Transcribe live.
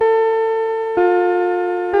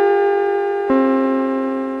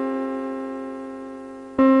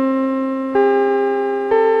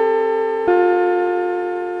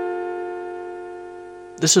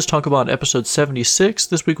This is Talk About episode 76.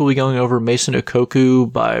 This week we'll be going over Maison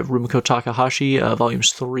Ikkoku by Rumiko Takahashi,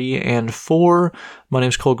 volumes 3 and 4. My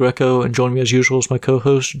name's Cole Greco, and joining me as usual is my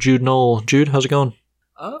co-host, Jude Knoll. Jude, how's it going?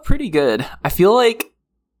 Pretty good. I feel like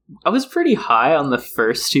I was pretty high on the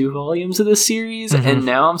first 2 volumes of this series, and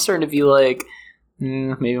now I'm starting to be like,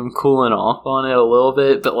 maybe I'm cooling off on it a little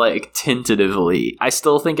bit, but like tentatively. I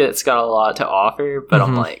still think it's got a lot to offer, but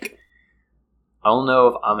I'm like, I don't know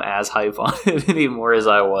if I'm as hype on it anymore as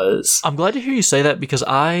I was. I'm glad to hear you say that because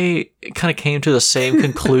I kind of came to the same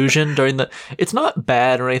conclusion it's not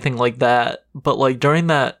bad or anything like that, but like during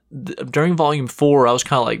volume 4, I was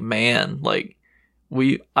kind of like, man, like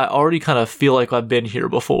I already kind of feel like I've been here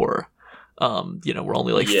before. We're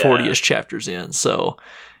only like 40-ish chapters in. So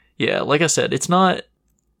yeah, like I said, it's not,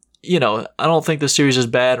 I don't think the series is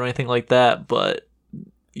bad or anything like that, but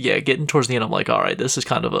yeah, getting towards the end, I'm like, all right, this is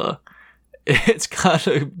it's kind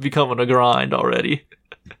of becoming a grind already.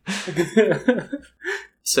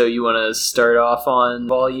 So you want to start off on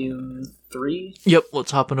volume 3? Yep,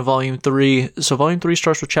 let's hop into volume 3. So volume 3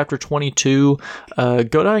 starts with chapter 22.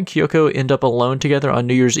 Godai and Kyoko end up alone together on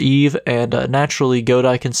New Year's Eve, and naturally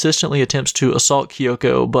Godai consistently attempts to assault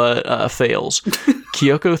Kyoko, but fails.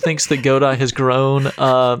 Kyoko thinks that Godai has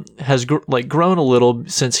grown a little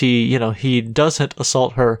since he doesn't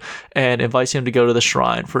assault her, and invites him to go to the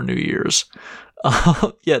shrine for New Year's.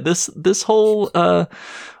 This whole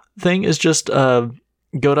thing is just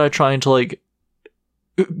Godai trying to like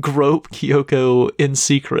grope Kyoko in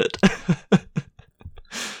secret.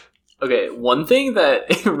 Okay, one thing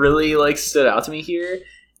that really like stood out to me here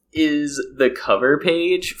is the cover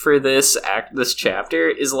page for this chapter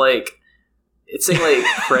is like, it's saying like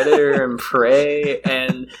predator and prey,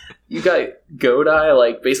 and you got Godai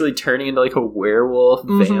like basically turning into like a werewolf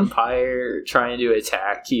vampire trying to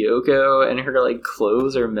attack Kyoko, and her like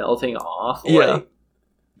clothes are melting off. Yeah. Like,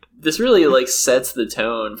 this really like sets the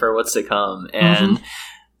tone for what's to come, and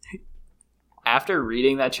after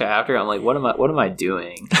reading that chapter, I'm like, what am I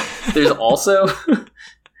doing? There's also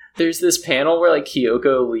there's this panel where like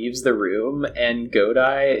Kyoko leaves the room and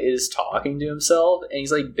Godai is talking to himself, and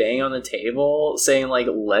he's like banging on the table saying like,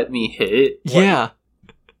 let me hit. Yeah. Like,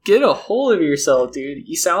 get a hold of yourself, dude.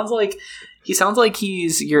 He sounds like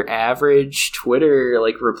he's your average Twitter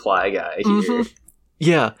like reply guy here.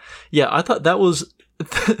 Yeah, I thought that was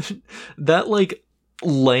that like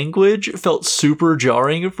language felt super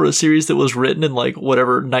jarring for a series that was written in like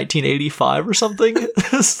whatever 1985 or something.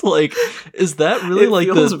 It's like, is that really it like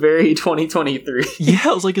feels very 2023? Yeah,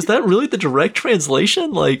 I was like, is that really the direct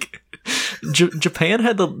translation? Like Japan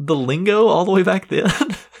had the lingo all the way back then.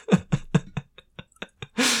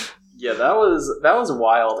 Yeah, that was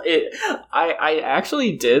wild. I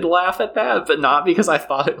actually did laugh at that, but not because I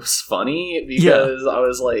thought it was funny, because I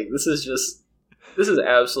was like, this is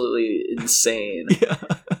absolutely insane.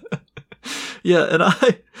 Yeah, and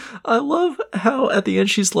I love how at the end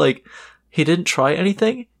she's like, he didn't try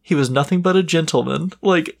anything. He was nothing but a gentleman.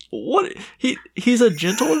 Like, what? He's a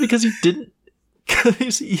gentleman because he didn't.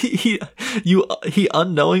 He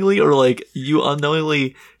unknowingly, or like you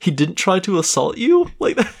unknowingly, he didn't try to assault you.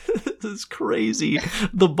 Like, this is crazy.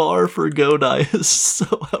 The bar for Godai is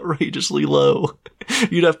so outrageously low.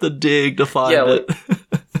 You'd have to dig to find it.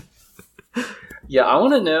 Yeah, I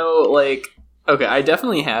want to know, like, okay, I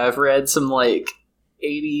definitely have read some, like,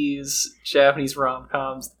 80s Japanese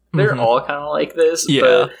rom-coms. They're all kind of like this,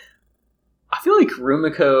 but I feel like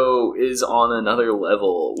Rumiko is on another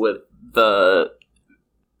level with the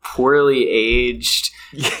poorly aged,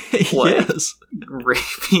 like,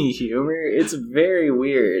 rapey humor. It's very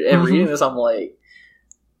weird. And reading this, I'm like,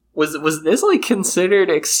 was this like considered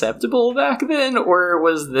acceptable back then, or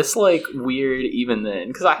was this like weird even then?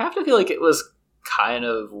 Because I have to feel like it was kind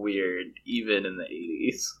of weird even in the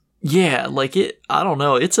 80s. Yeah, like I don't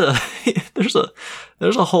know. It's there's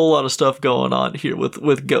a whole lot of stuff going on here with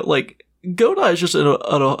Godai is just an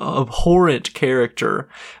abhorrent character,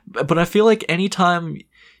 but I feel like anytime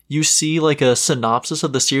you see like a synopsis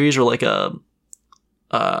of the series, or like a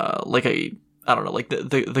I don't know, like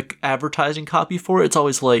the advertising copy for it, it's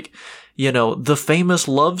always like, the famous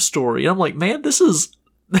love story. And I'm like, man, this is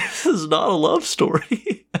not a love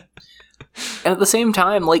story. And at the same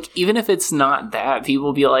time, like, even if it's not that, people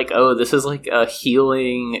will be like, oh, this is like a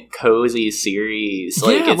healing, cozy series.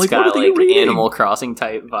 Like, it's got like Animal Crossing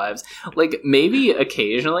type vibes. Like, maybe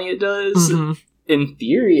occasionally it does. In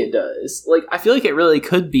theory, it does. Like, I feel like it really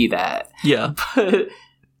could be that. Yeah. But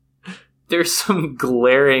there's some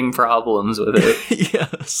glaring problems with it.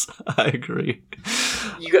 Yes, I agree.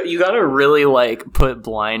 You gotta really like put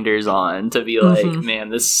blinders on to be like, man,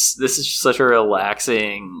 this is such a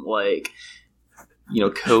relaxing, like,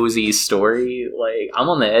 cozy story. Like, I'm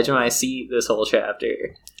on the edge of my seat this whole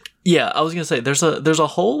chapter. Yeah, I was gonna say there's a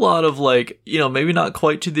whole lot of like, maybe not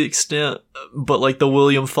quite to the extent, but like the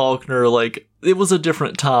William Faulkner, like it was a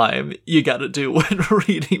different time you got to do when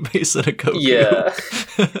reading Maison Ikkoku. Yeah,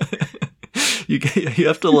 you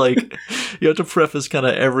have to preface kind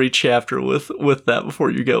of every chapter with that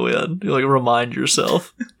before you go in. You like remind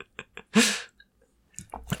yourself.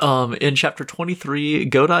 In chapter 23,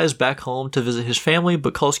 Godai is back home to visit his family,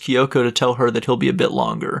 but calls Kyoko to tell her that he'll be a bit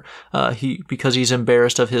longer, because he's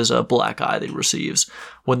embarrassed of his black eye that he receives.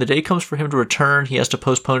 When the day comes for him to return, he has to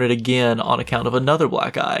postpone it again on account of another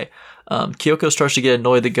black eye. Kyoko starts to get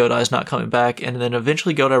annoyed that Godai is not coming back, and then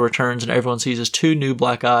eventually Godai returns and everyone sees his 2 new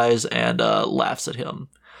black eyes and laughs at him.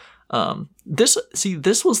 This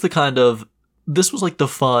was like the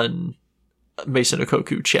fun Maison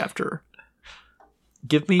Ikkoku chapter.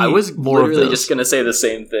 Give me. I was more literally of this. just gonna say the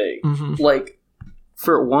same thing. Mm-hmm. Like,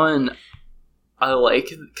 for one, I like,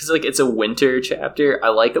 because like it's a winter chapter. I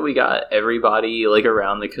like that we got everybody like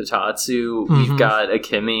around the kotatsu. Mm-hmm. We've got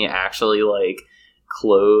Akemi actually like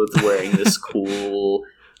clothed, wearing this cool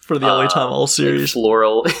for the LA Time All series, like,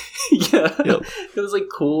 floral. Yeah, yep. It was like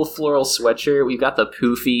cool floral sweatshirt. We've got the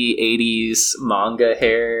poofy '80s manga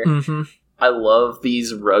hair. Mm-hmm. I love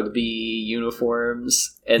these rugby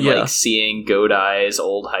uniforms and like seeing Godai's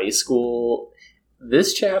old high school.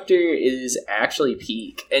 This chapter is actually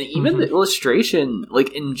peak, and even the illustration,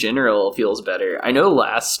 like in general, feels better. I know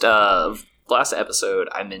last episode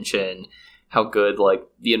I mentioned how good like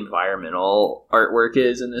the environmental artwork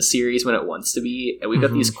is in this series when it wants to be, and we've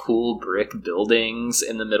got these cool brick buildings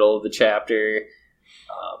in the middle of the chapter.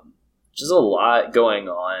 Just a lot going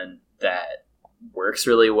on that works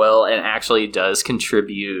really well and actually does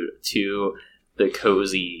contribute to the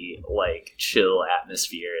cozy, like, chill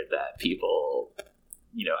atmosphere that people,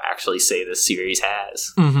 actually say this series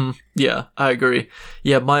has. Mm-hmm. Yeah, I agree.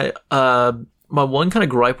 Yeah, my one kind of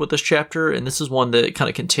gripe with this chapter, and this is one that kind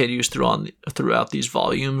of continues throughout these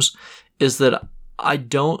volumes, is that I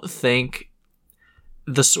don't think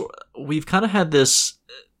we've kind of had this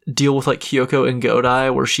deal with like Kyoko and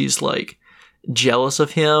Godai where she's like jealous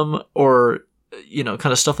of him or kind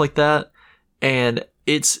of stuff like that. And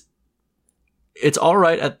it's all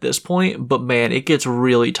right at this point, but man, it gets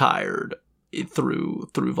really tired through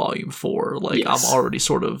volume 4. Like, yes. I'm already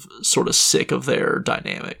sort of sick of their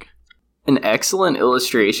dynamic. An excellent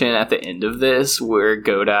illustration at the end of this where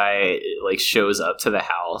Godai like shows up to the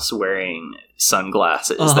house wearing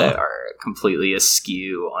sunglasses that are completely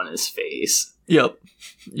askew on his face. Yep.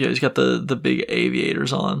 Yeah, he's got the big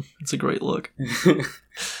aviators on. It's a great look.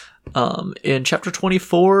 In chapter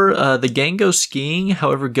 24, the gang goes skiing.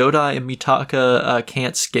 However, Godai and Mitaka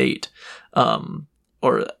can't skate.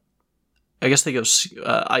 Or I guess they go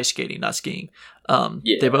ice skating, not skiing.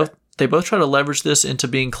 They both try to leverage this into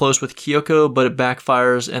being close with Kyoko, but it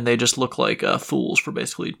backfires, and they just look like fools for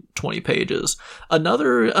basically 20 pages.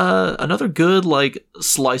 Another good like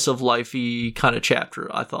slice of lifey kind of chapter,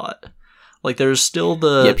 I thought. Like, there's still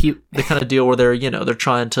the kind of deal where they're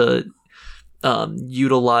trying to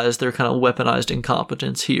utilize their kind of weaponized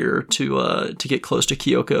incompetence here to get close to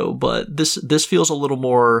Kyoko, but this feels a little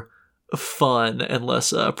more fun and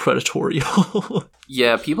less predatorial.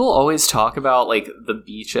 Yeah, people always talk about like the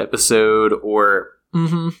beach episode or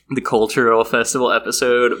the cultural festival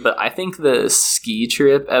episode, but I think the ski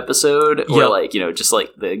trip episode or like just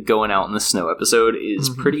like the going out in the snow episode is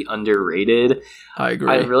pretty underrated. I agree.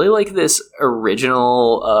 I really like this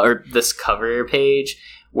original or this cover page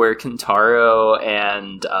where Kentaro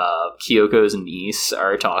and Kyoko's niece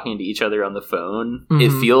are talking to each other on the phone. It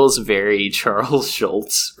feels very Charles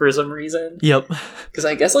Schultz for some reason. Yep. Because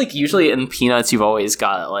I guess like usually in Peanuts you've always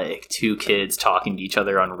got like 2 kids talking to each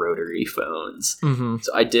other on rotary phones.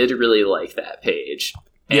 So I did really like that page.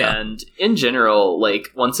 Yeah. And in general,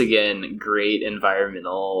 like, once again, great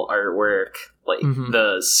environmental artwork. Like,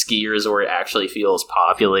 the ski resort actually feels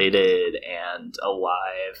populated and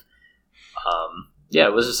alive. Yeah,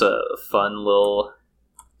 it was just a fun little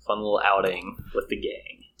outing with the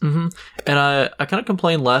gang. And I kind of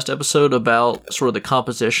complained last episode about sort of the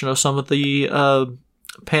composition of some of the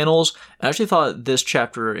panels. I actually thought this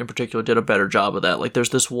chapter in particular did a better job of that. Like,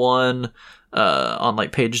 there's this one on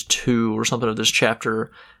like page 2 or something of this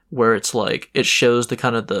chapter where it's like it shows the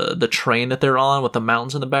kind of the train that they're on with the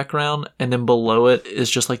mountains in the background, and then below it is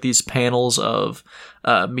just like these panels of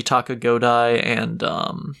Mitaka, Godai, and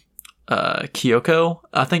Kyoko.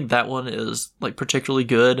 I think that one is like particularly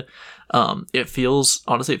good. It feels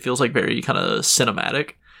like very kind of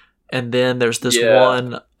cinematic. And then there's this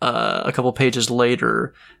one a couple pages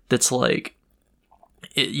later that's like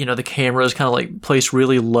the camera is kind of like placed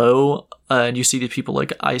really low, and you see these people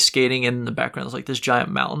like ice skating, and in the background is like this giant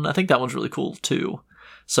mountain. I think that one's really cool too.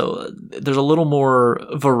 So there's a little more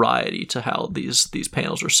variety to how these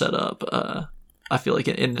panels are set up. I feel like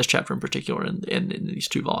in this chapter in particular, and in these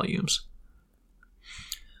 2 volumes.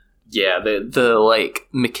 Yeah, the like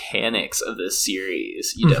mechanics of this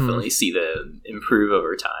series, you definitely see them improve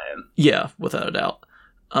over time. Yeah, without a doubt.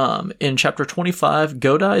 In chapter 25,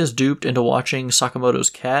 Godai is duped into watching Sakamoto's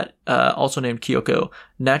cat, also named Kyoko.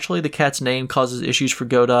 Naturally, the cat's name causes issues for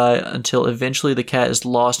Godai until eventually the cat is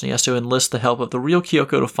lost and he has to enlist the help of the real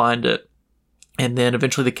Kyoko to find it. And then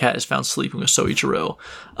eventually the cat is found sleeping with Soichiro.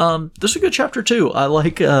 This is a good chapter too. I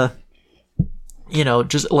like,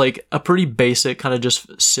 just like a pretty basic kind of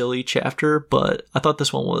just silly chapter, but I thought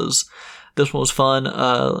this one was fun.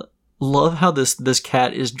 Love how this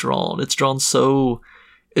cat is drawn. It's drawn so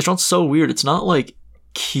weird. It's not like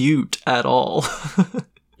cute at all.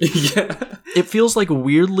 Yeah. It feels like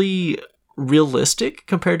weirdly realistic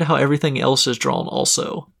compared to how everything else is drawn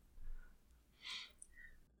also.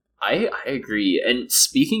 I agree. And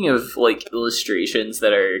speaking of like illustrations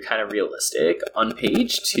that are kind of realistic, on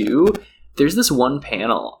page 2, there's this one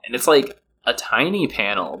panel, and it's like a tiny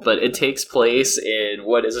panel, but it takes place in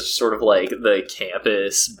what is sort of like the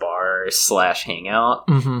campus bar / hangout.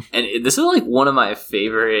 And this is like one of my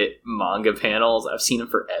favorite manga panels I've seen in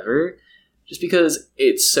forever, just because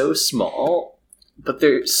it's so small, but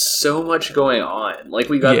there's so much going on. Like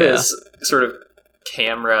we got this sort of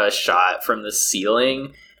camera shot from the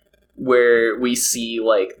ceiling where we see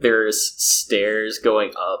like there's stairs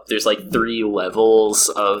going up. There's like 3 levels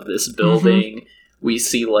of this building. We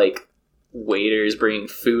see like waiters bringing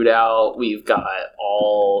food out. We've got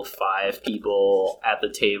all 5 people at the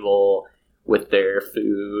table with their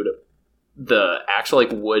food. The actual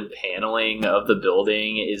like wood paneling of the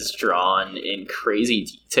building is drawn in crazy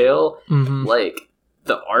detail. Like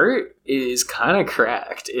the art is kind of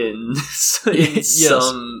cracked in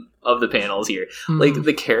some of the panels here. Like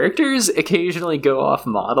the characters occasionally go off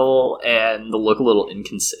model and look a little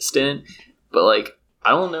inconsistent, but like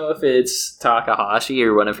I don't know if it's Takahashi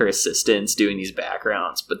or one of her assistants doing these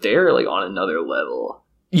backgrounds, but they're like on another level.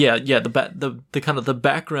 Yeah. The kind of the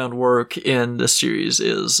background work in this series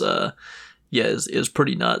is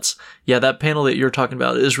pretty nuts. Yeah, that panel that you're talking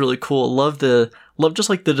about is really cool. Love just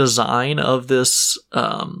like the design of this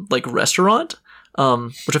like restaurant.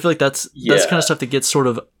 Which I feel like that's kind of stuff that gets sort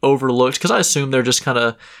of overlooked, because I assume they're just kind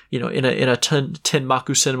of, in a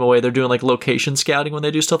Tenmaku cinema way, they're doing like location scouting when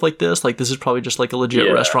they do stuff like this. Like this is probably just like a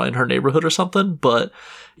legit restaurant in her neighborhood or something. But,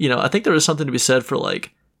 I think there is something to be said for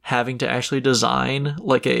like having to actually design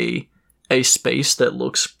like a space that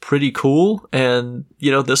looks pretty cool. And,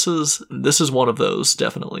 this is one of those,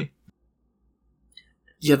 definitely.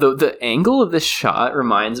 Yeah, the angle of this shot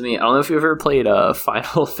reminds me, I don't know if you've ever played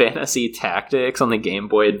Final Fantasy Tactics on the Game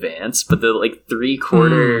Boy Advance, but the like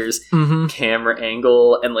 3/4 camera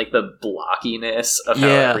angle and like the blockiness of how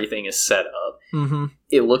everything is set up.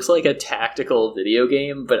 It looks like a tactical video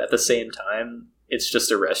game, but at the same time, it's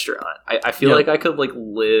just a restaurant. I feel like I could like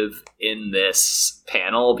live in this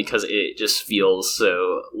panel because it just feels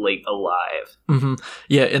so like alive.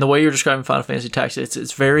 Yeah, and the way you're describing Final Fantasy Tactics,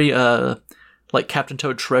 it's very like Captain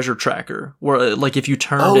Toad Treasure Tracker, where like if you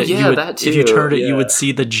turned you would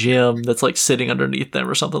see the gem that's like sitting underneath them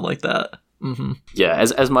or something like that. Yeah,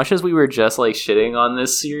 as much as we were just like shitting on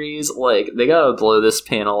this series, like they gotta blow this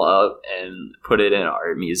panel up and put it in an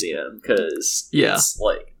art museum, because it's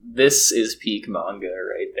like this is peak manga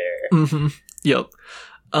right there. Yep.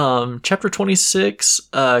 Chapter 26,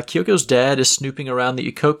 Kyoko's dad is snooping around the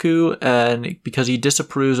Ikkoku, and because he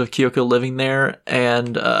disapproves of Kyoko living there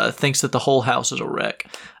and thinks that the whole house is a wreck.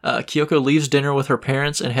 Kyoko leaves dinner with her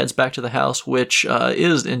parents and heads back to the house, which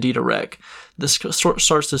is indeed a wreck. This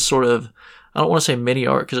starts this sort of, I don't want to say mini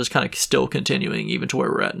arc, because it's kind of still continuing even to where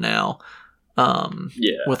we're at now.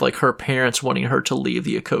 With like her parents wanting her to leave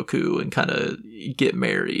the Ikkoku and kind of get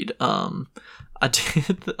married.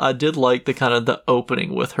 I did like the kind of the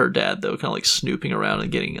opening with her dad though, kind of like snooping around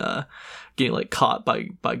and getting like caught by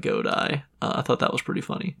Godai. I thought that was pretty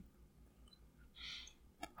funny.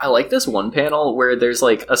 I like this one panel where there's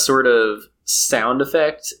like a sort of sound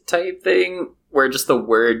effect type thing where just the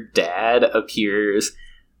word dad appears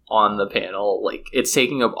on the panel. Like it's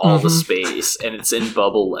taking up all the space and it's in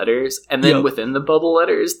bubble letters. And then within the bubble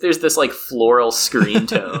letters, there's this like floral screen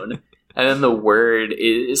tone. And then the word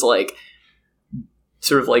is like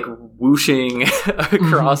sort of like whooshing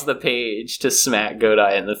across the page to smack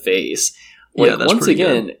Godai in the face. Like once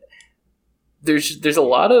again, there's a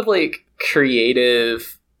lot of like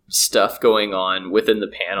creative stuff going on within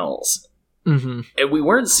the panels. Mm-hmm. And we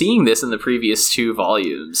weren't seeing this in the previous 2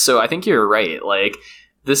 volumes. So I think you're right. Like,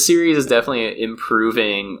 this series is definitely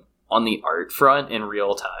improving on the art front in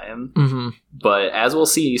real time. Mm-hmm. But as we'll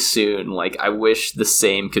see soon, like, I wish the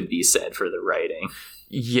same could be said for the writing.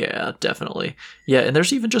 Yeah, definitely. Yeah, and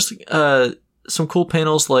there's even just some cool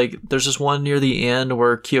panels. Like, there's this one near the end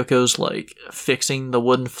where Kyoko's like fixing the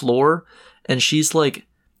wooden floor, and she's like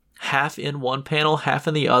half in one panel, half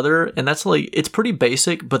in the other, and that's like, it's pretty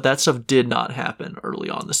basic, but that stuff did not happen early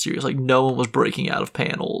on in the series. Like, no one was breaking out of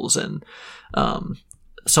panels, and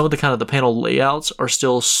some of the kind of the panel layouts are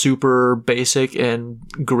still super basic and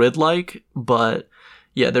grid-like, but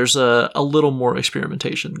yeah, there's a little more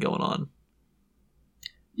experimentation going on.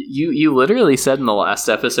 You literally said in the last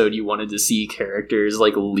episode you wanted to see characters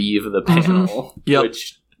like leave the panel, mm-hmm. Yep.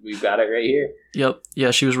 Which we've got it right here. Yep.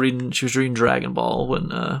 Yeah, she was reading Dragon Ball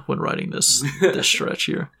when writing this stretch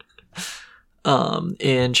here.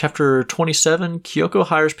 In chapter 27, Kyoko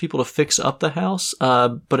hires people to fix up the house,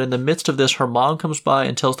 but in the midst of this, her mom comes by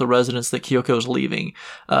and tells the residents that Kyoko is leaving.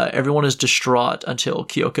 Everyone is distraught until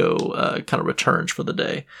Kyoko kind of returns for the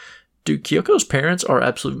day. Dude, Kyoko's parents are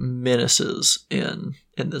absolute menaces in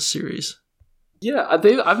this series. Yeah,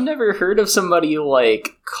 I've never heard of somebody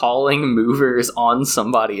like calling movers on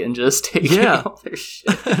somebody and just taking out their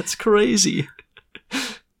shit. That's crazy.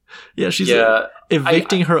 Yeah, she's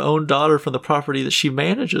evicting her own daughter from the property that she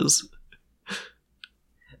manages.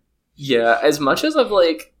 Yeah, as much as I've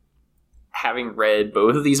like having read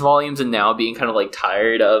both of these volumes and now being kind of like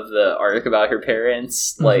tired of the arc about her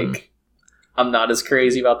parents, like I'm not as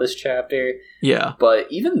crazy about this chapter. Yeah. But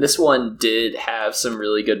even this one did have some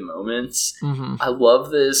really good moments. Mm-hmm. I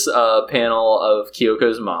love this panel of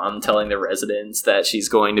Kyoko's mom telling the residents that she's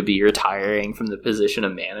going to be retiring from the position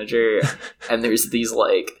of manager. And there's these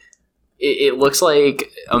like, it looks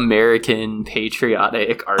like American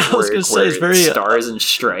patriotic artwork where it's very, stars and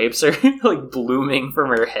stripes are like blooming from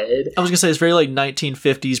her head. I was gonna say it's very like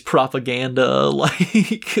 1950s propaganda,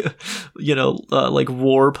 like like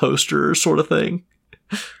war poster sort of thing.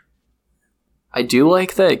 I do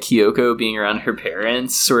like that Kyoko being around her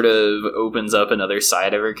parents sort of opens up another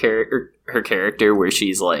side of her character where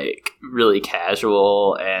she's like really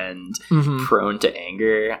casual and prone to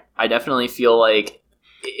anger. I definitely feel like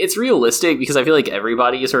it's realistic because I feel like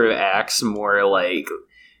everybody sort of acts more like,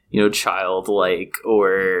 childlike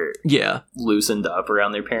or loosened up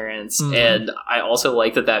around their parents. Mm-hmm. And I also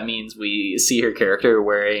like that means we see her character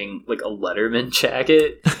wearing like a Letterman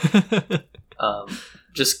jacket.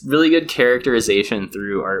 Just really good characterization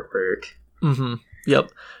through artwork. Mm-hmm.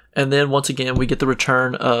 Yep. And then once again, we get the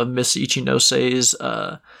return of Miss Ichinose's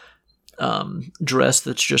dress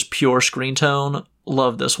that's just pure screen tone.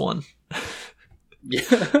 Love this one. Yeah.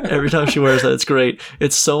 Every time she wears that, it's great.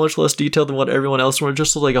 It's so much less detailed than what everyone else wears.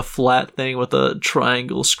 Just like a flat thing with a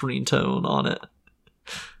triangle screen tone on it.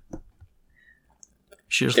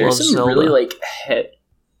 She just loves Zelda. Really like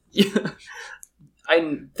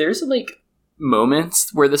there's some like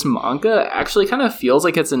moments where this manga actually kind of feels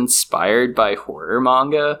like it's inspired by horror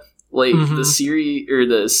manga. Like the series or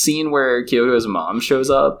the scene where Kyoko's mom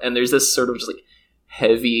shows up, and there's this sort of just like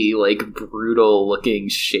heavy, like brutal looking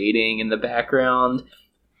shading in the background.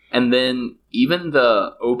 And then even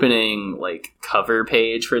the opening like cover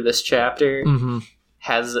page for this chapter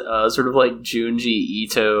has a sort of like Junji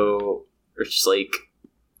Ito or just like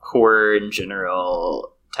horror in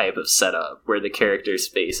general type of setup where the characters'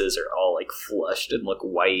 faces are all like flushed and look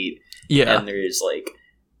white. Yeah. And there's like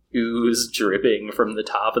ooze dripping from the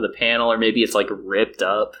top of the panel, or maybe it's like ripped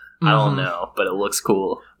up. I don't know, but it looks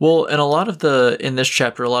cool. Well, and in this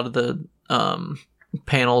chapter, a lot of the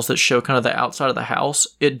panels that show kind of the outside of the house,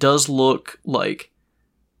 it does look like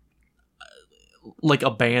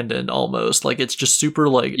abandoned almost. Like it's just super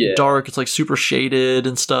dark. It's like super shaded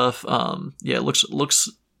and stuff. It looks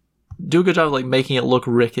do a good job of like making it look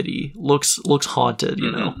rickety. Looks haunted,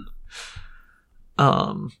 you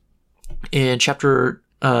know. In chapter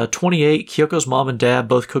 28, Kyoko's mom and dad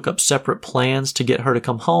both cook up separate plans to get her to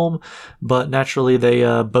come home, but naturally they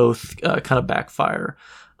both kind of backfire.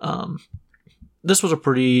 This was a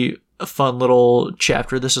pretty fun little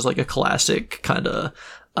chapter. This is like a classic kind of,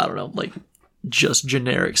 I don't know, like just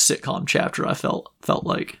generic sitcom chapter, I felt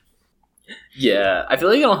like. Yeah, I feel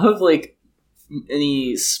like I don't have like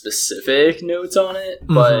any specific notes on it,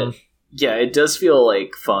 but yeah, it does feel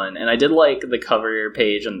like fun. And I did like the cover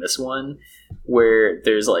page on this one where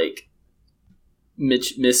there's like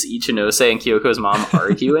Miss Ichinose and Kyoko's mom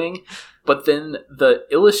arguing, but then the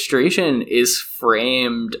illustration is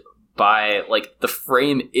framed by like the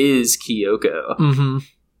frame is Kyoko.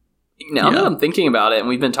 Now that I'm thinking about it, and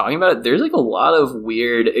we've been talking about it, there's like a lot of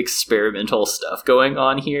weird experimental stuff going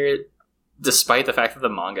on here, despite the fact that the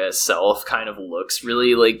manga itself kind of looks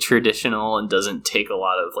really like traditional and doesn't take a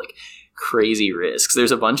lot of like crazy risks.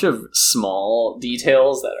 There's a bunch of small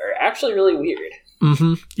details that are actually really weird.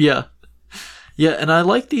 Mm-hmm. Yeah. Yeah, and I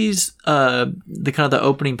like these, the kind of the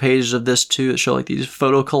opening pages of this too, that show like these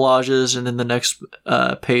photo collages, and then the next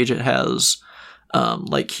page it has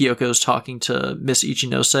like Kyoko's talking to Miss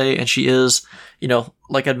Ichinose, and she is, you know,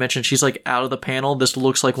 like I'd mentioned, she's like out of the panel. This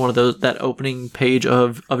looks like one of those, that opening page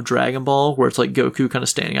of Dragon Ball where it's like Goku kind of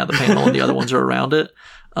standing out of the panel and the other ones are around it.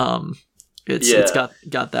 It's got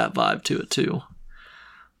that vibe to it too.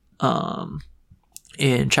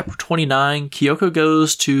 In chapter 29, Kyoko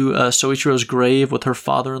goes to Soichiro's grave with her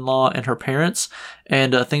father-in-law and her parents,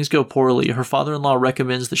 and things go poorly. Her father-in-law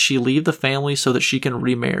recommends that she leave the family so that she can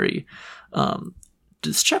remarry.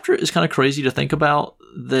 This chapter is kind of crazy to think about,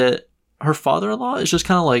 that her father-in-law is just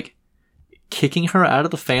kind of like kicking her out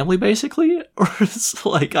of the family, basically, or it's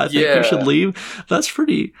like, I think you should leave. That's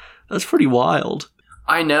pretty wild.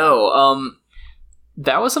 I know.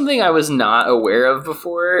 That was something I was not aware of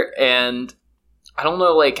before, and I don't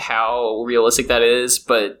know like how realistic that is,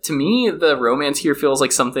 but to me the romance here feels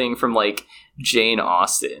like something from like Jane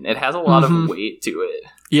Austen. It has a lot of weight to it.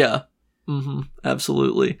 Yeah.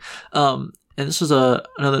 Absolutely. And this is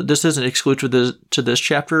this isn't exclusive to this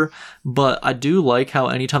chapter, but I do like how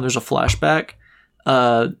anytime there's a flashback,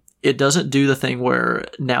 it doesn't do the thing where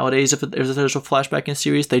nowadays if there's a flashback in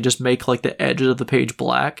series, they just make like the edges of the page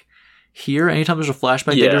black. Here, anytime there's a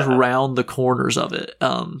flashback, they just round the corners of it.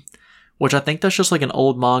 Which I think that's just like an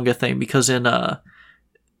old manga thing, because in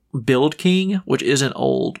Build King, which isn't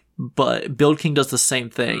old, but Build King does the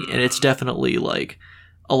same thing, and it's definitely like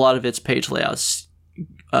a lot of its page layouts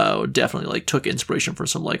definitely like took inspiration from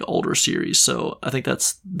some like older series. So I think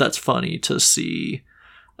that's funny to see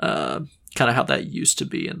kind of how that used to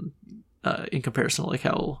be in comparison to like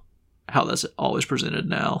how that's always presented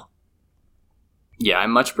now. Yeah, I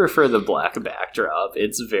much prefer the black backdrop.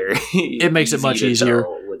 It's very it makes it much easier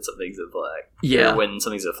when something's in black. Yeah, or when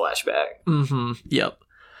something's a flashback. Yep.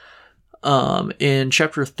 In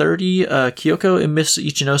chapter 30, Kyoko and Miss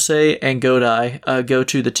Ichinose and Godai go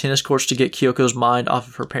to the tennis courts to get Kyoko's mind off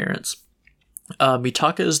of her parents.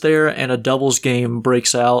 Mitaka is there, and a doubles game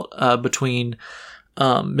breaks out between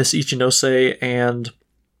Miss Ichinose and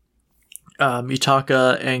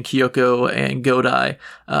Mitaka and Kyoko and Godai.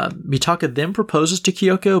 Mitaka then proposes to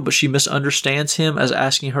Kyoko, but she misunderstands him as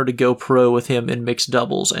asking her to go pro with him in mixed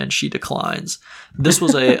doubles, and she declines. This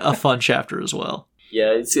was a fun chapter as well.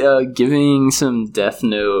 Yeah, it's giving some Death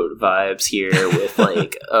Note vibes here with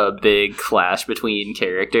like a big clash between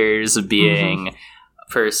characters being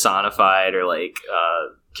personified or like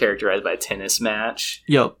characterized by a tennis match.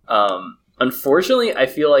 Yep. Unfortunately, I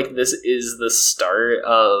feel like this is the start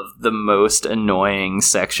of the most annoying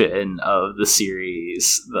section of the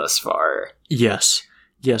series thus far. Yes,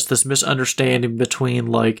 this misunderstanding between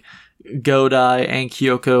like Godai and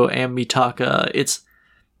Kyoko and Mitaka.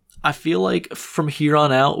 I feel like from here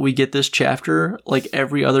on out we get this chapter like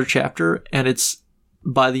every other chapter, and it's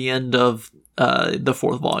by the end of the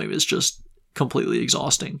fourth volume is just completely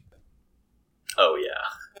exhausting. Oh yeah.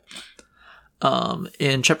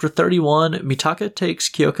 In chapter 31, Mitaka takes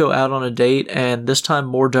Kyoko out on a date, and this time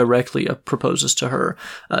more directly proposes to her,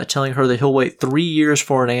 telling her that he'll wait 3 years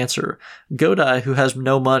for an answer. Godai, who has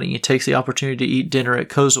no money, takes the opportunity to eat dinner at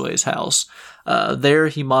Kozue's house. There,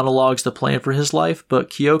 he monologues the plan for his life,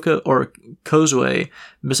 but Kozue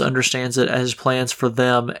misunderstands it as plans for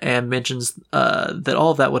them and mentions that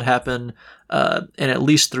all of that would happen in at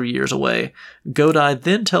least 3 years away. Godai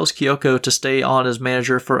then tells Kyoko to stay on as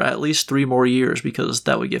manager for at least 3 more years, because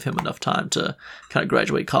that would give him enough time to kind of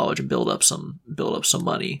graduate college and build up some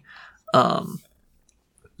money.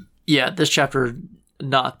 This chapter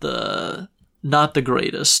not the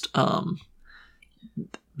greatest.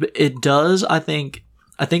 It does, I think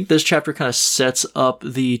this chapter kind of sets up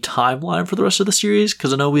the timeline for the rest of the series,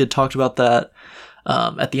 because I know we had talked about that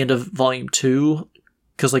at the end of volume 2,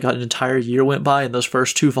 because like an entire year went by in those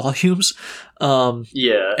first 2 volumes.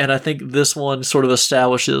 And I think this one sort of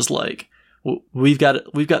establishes like we've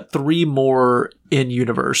got 3 more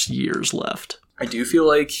in-universe years left. I do feel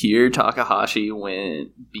like here Takahashi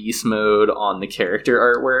went beast mode on the character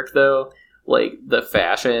artwork though. Like the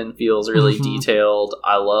fashion feels really detailed.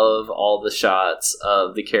 I love all the shots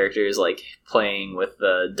of the characters like playing with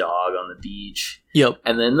the dog on the beach. Yep.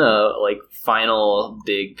 And then the like final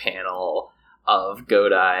big panel of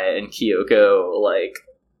Godai and Kyoko like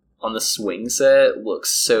on the swing set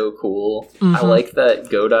looks so cool. Mm-hmm. I like that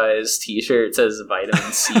Godai's t-shirt says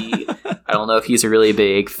vitamin C. I don't know if he's a really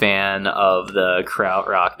big fan of the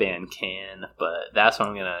krautrock band Can, but that's what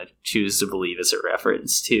I'm gonna choose to believe is a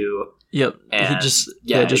reference to. Yep. And he just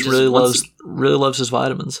really loves his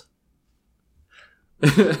vitamins.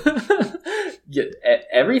 Yeah,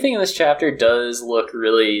 everything in this chapter does look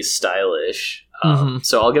really stylish.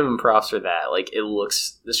 So I'll give him props for that. Like,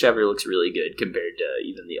 this chapter looks really good compared to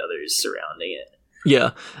even the others surrounding it.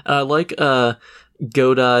 Yeah, I like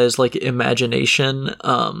Godai's like imagination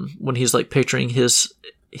when he's like picturing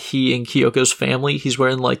he and Kyoko's family. He's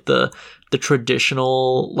wearing like the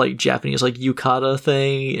traditional like Japanese like yukata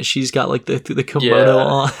thing, and she's got like the kimono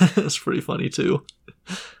on. It's pretty funny too.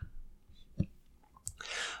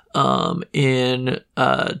 In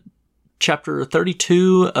chapter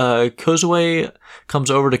 32, Kozue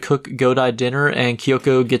comes over to cook Godai dinner, and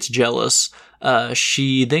Kyoko gets jealous.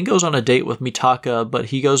 She then goes on a date with Mitaka, but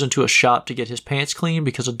he goes into a shop to get his pants clean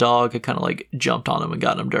because a dog had kind of like jumped on him and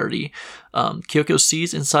got him dirty. Kyoko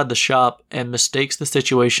sees inside the shop and mistakes the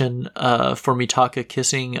situation for Mitaka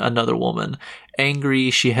kissing another woman.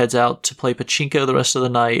 Angry, she heads out to play pachinko the rest of the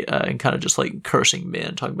night and kind of just like cursing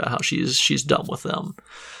men, talking about how she's done with them.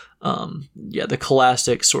 The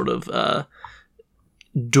classic sort of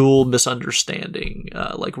dual misunderstanding,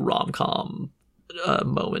 like rom-com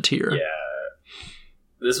moment here. Yeah.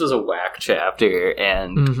 This was a whack chapter,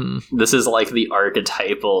 and this is like the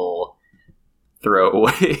archetypal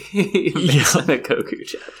throwaway Maison Ikkoku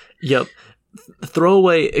chapter. Yep.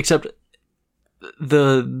 Throwaway, except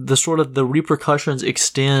the sort of the repercussions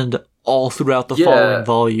extend all throughout the following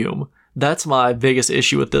volume. That's my biggest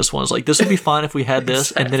issue with this one. Is like, this would be fine if we had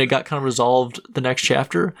this and then it got kind of resolved the next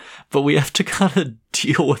chapter, but we have to kind of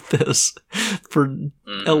deal with this for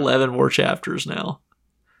 11 more chapters now.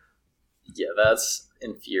 Yeah, that's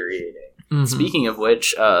infuriating. Speaking of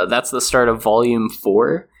which, that's the start of volume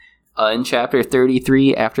 4. In chapter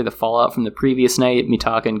 33, after the fallout from the previous night,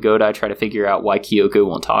 Mitaka and Godai try to figure out why Kyoko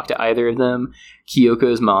won't talk to either of them.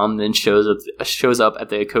 Kyoko's mom then shows up at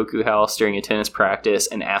the Ikkoku house during a tennis practice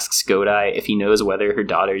and asks Godai if he knows whether her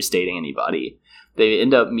daughter is dating anybody. They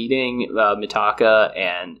end up meeting Mitaka,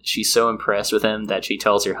 and she's so impressed with him that she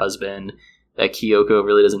tells her husband that Kyoko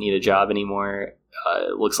really doesn't need a job anymore.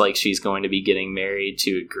 It looks like she's going to be getting married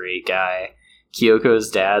to a great guy. Kyoko's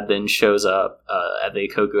dad then shows up at the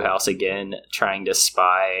Ikkoku house again, trying to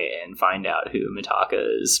spy and find out who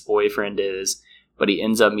Mitaka's boyfriend is, but he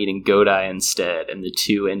ends up meeting Godai instead, and the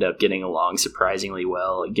two end up getting along surprisingly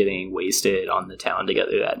well, getting wasted on the town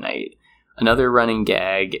together that night. Another running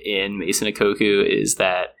gag in Maison Ikkoku is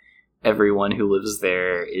that everyone who lives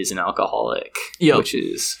there is an alcoholic, which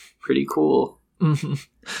is pretty cool.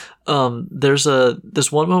 There's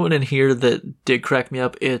this one moment in here that did crack me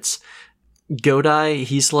up. It's Godai,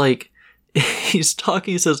 he's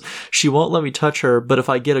talking, he says, she won't let me touch her, but if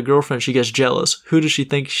I get a girlfriend, she gets jealous. Who does she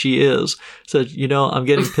think she is? Said, I'm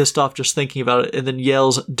getting pissed off just thinking about it, and then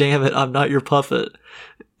yells, damn it, I'm not your puppet.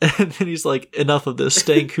 And then he's like, enough of this,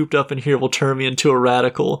 staying cooped up in here will turn me into a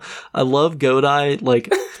radical. I love Godai,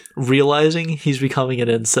 realizing he's becoming an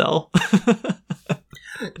incel.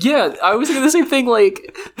 Yeah, I was thinking the same thing,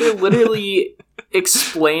 they're literally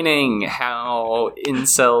explaining how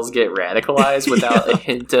incels get radicalized without a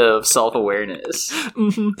hint of self-awareness.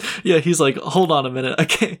 Yeah, he's like, hold on a minute, I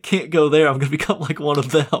can't go there, I'm gonna become like one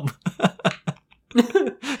of them.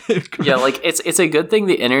 Yeah, it's a good thing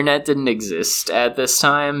the internet didn't exist at this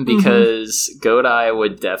time, because Godai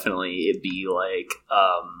would definitely be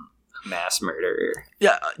mass murderer.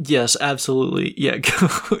 Yeah, yes, absolutely. Yeah,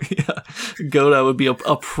 Godai would be a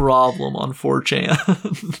problem on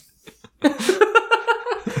 4chan.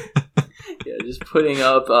 Yeah, just putting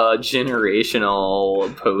up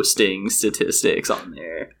generational posting statistics on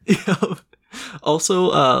there. Yeah.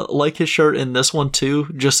 Also, like his shirt in this one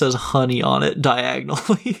too, just says honey on it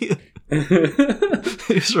diagonally.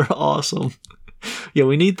 These are awesome. Yeah,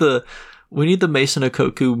 we need the Maison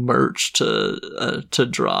Ikkoku merch to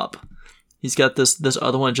drop. He's got this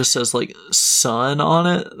other one just says sun on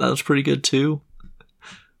it. That was pretty good too.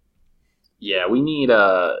 Yeah, we need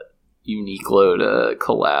Uniqlo to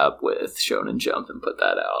collab with Shonen Jump and put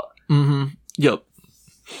that out. Yep.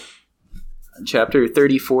 In chapter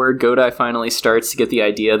 34, Godai finally starts to get the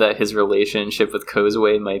idea that his relationship with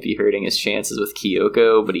Kozue might be hurting his chances with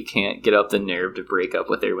Kyoko, but he can't get up the nerve to break up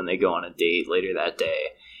with her when they go on a date later that day.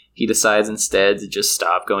 He decides instead to just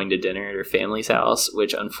stop going to dinner at her family's house,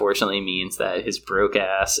 which unfortunately means that his broke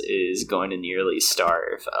ass is going to nearly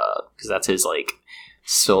starve, because that's his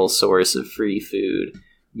sole source of free food.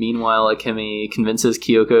 Meanwhile, Akemi convinces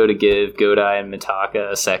Kyoko to give Godai and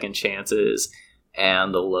Mitaka second chances,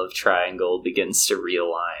 and the love triangle begins to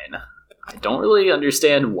realign. I don't really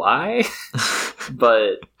understand why,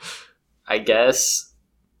 but I guess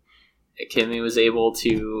Akemi was able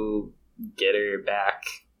to get her back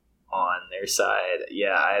on their side.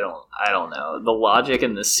 Yeah, I don't know. The logic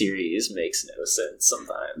in this series makes no sense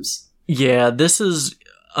sometimes. Yeah, this is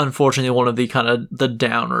unfortunately one of the kind of the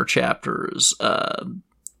downer chapters,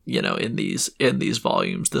 in these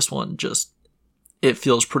volumes. This one just, it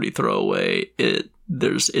feels pretty throwaway.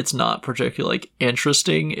 It's not particularly like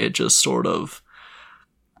interesting. It just sort of,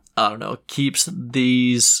 I don't know, keeps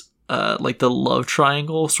these like the love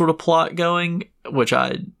triangle sort of plot going, which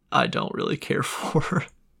I don't really care for.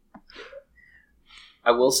 I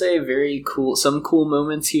will say some cool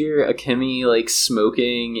moments here. Akemi like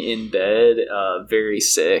smoking in bed, very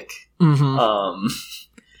sick. Mm-hmm.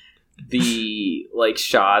 The like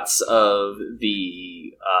shots of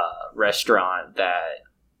the restaurant that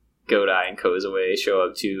Godai and Kozue show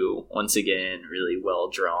up to, once again, really well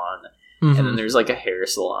drawn. Mm-hmm. And then there's like a hair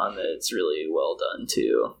salon that's really well done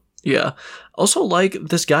too. Yeah. Also, like,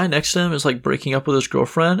 this guy next to him is like breaking up with his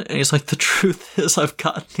girlfriend, and he's like, the truth is I've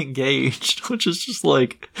gotten engaged, which is just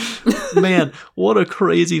like, man, what a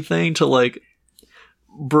crazy thing to like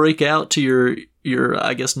break out to your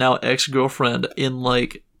I guess now ex-girlfriend in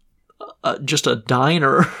like just a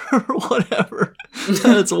diner or whatever.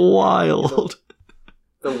 That's wild.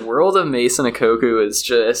 The world of Maison Ikkoku is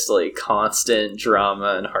just like constant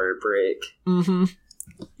drama and heartbreak. Mm-hmm.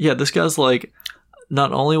 Yeah, this guy's like,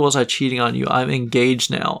 not only was I cheating on you, I'm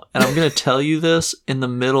engaged now, and I'm going to tell you this in the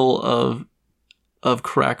middle of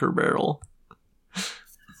Cracker Barrel.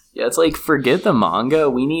 Yeah, it's like, forget the manga.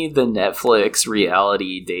 We need the Netflix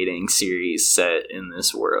reality dating series set in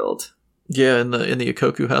this world. Yeah, in the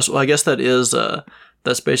Ikkoku house. Well, I guess that is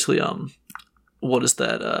that's basically what is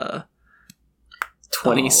that?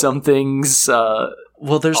 20-somethings.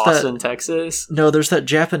 Well, there's Austin, Texas. No, there's that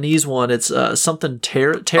Japanese one. It's something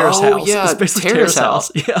Terrace House. Yeah, it's basically Terrace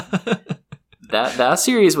House. Yeah. that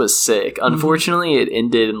series was sick. Unfortunately, it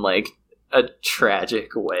ended in like a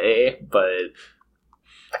tragic way, but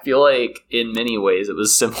I feel like in many ways it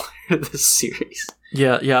was similar to this series.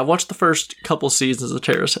 Yeah. I watched the first couple seasons of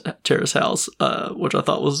Terrace House, which I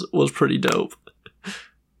thought was pretty dope.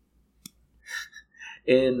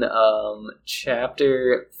 In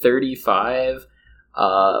chapter 35.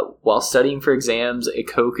 While studying for exams,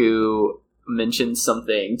 Ikkoku mentions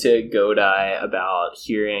something to Godai about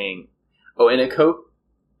hearing... Oh, and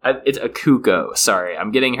it's Ikuko. Sorry,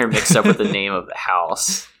 I'm getting her mixed up with the name of the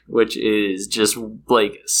house, which is just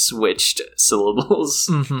like switched syllables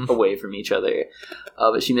away from each other.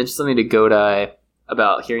 But she mentioned something to Godai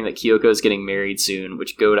about hearing that Kyoko is getting married soon,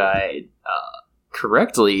 which Godai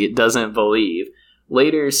correctly doesn't believe.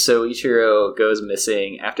 Later, Soichiro goes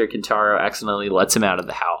missing after Kentaro accidentally lets him out of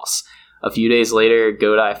the house. A few days later,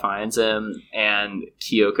 Godai finds him, and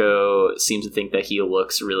Kyoko seems to think that he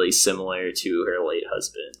looks really similar to her late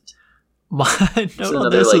husband. It's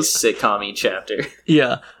another sitcom-y chapter.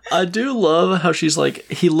 Yeah, I do love how she's like,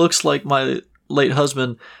 he looks like my late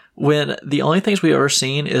husband, when the only things we've ever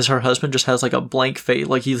seen is her husband just has like a blank face,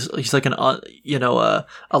 like he's like a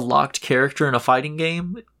locked character in a fighting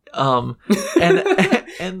game. And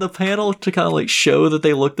the panel to kind of like show that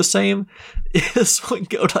they look the same is when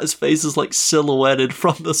Godai's face is like silhouetted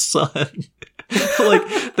from the sun.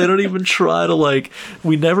 Like, they don't even try to like,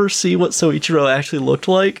 we never see what Soichiro actually looked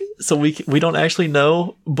like, so we don't actually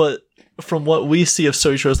know, but from what we see of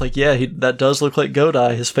Soichiro, it's like, yeah, that does look like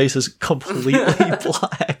Godai. His face is completely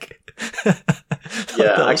black.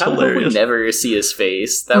 Yeah, I kind of hope we never see his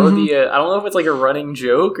face. That would be I don't know if it's like a running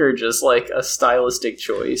joke or just like a stylistic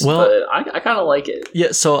choice, but I kind of like it.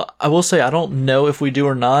 Yeah, so I will say, I don't know if we do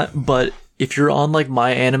or not, but if you're on like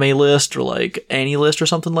my anime list or like Annie list or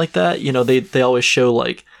something like that, they always show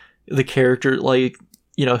like the character, like,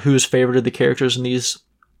 who's favorited the characters in these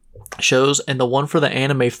shows, and the one for the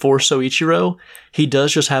anime for Soichiro, he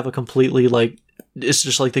does just have a completely like, it's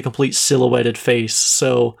just like the complete silhouetted face,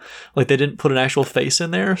 so like they didn't put an actual face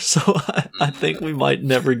in there, so I think we might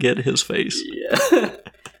never get his face. Yeah.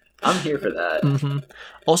 I'm here for that.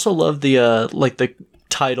 Also love the like the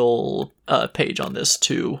title page on this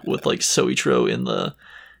too, with like Soichiro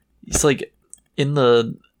it's like in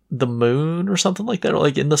the moon or something like that, or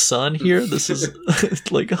like in the sun here. This is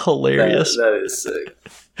like hilarious. That is sick.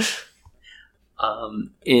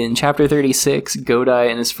 In chapter 36, Godai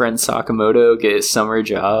and his friend Sakamoto get summer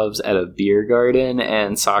jobs at a beer garden,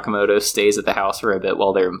 and Sakamoto stays at the house for a bit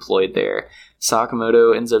while they're employed there.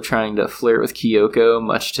 Sakamoto ends up trying to flirt with Kyoko,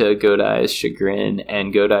 much to Godai's chagrin,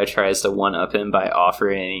 and Godai tries to one-up him by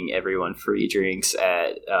offering everyone free drinks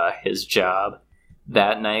at his job.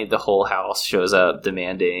 That night, the whole house shows up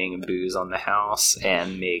demanding booze on the house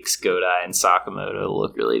and makes Godai and Sakamoto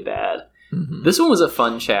look really bad. Mm-hmm. This one was a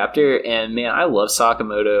fun chapter, and man, I love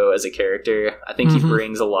Sakamoto as a character. I think he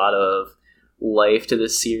brings a lot of life to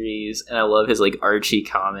this series, and I love his like Archie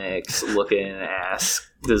comics looking ass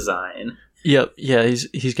design. Yep, yeah,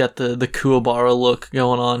 he's got the Kuwabara look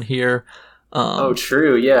going on here. Oh,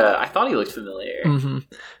 true, yeah, I thought he looked familiar. Mm-hmm.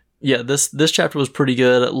 Yeah, this chapter was pretty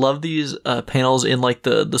good. I love these panels in like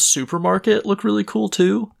the supermarket. Look really cool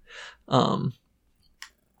too.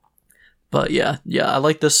 But yeah, I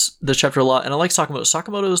like this chapter a lot, and I like Sakamoto.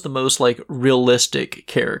 Sakamoto is the most like realistic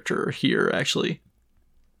character here, actually.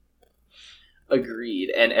 Agreed.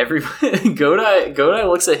 And Godai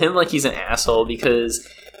looks at him like he's an asshole because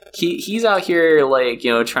he's out here like,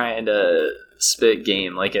 you know, trying to spit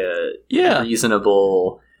game like a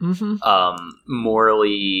reasonable,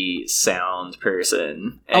 morally sound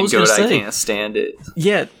person, and Godai can't stand it.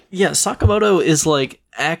 Yeah. Sakamoto is like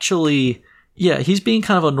actually. Yeah, he's being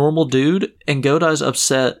kind of a normal dude, and Godai's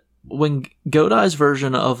upset when Godai's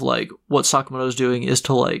version of, like, what Sakamoto's doing is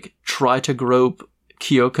to, like, try to grope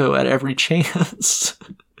Kyoko at every chance.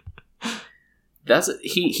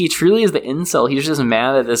 He truly is the incel. He's just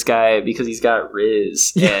mad at this guy because he's got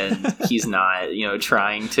Riz, and he's not, you know,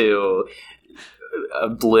 trying to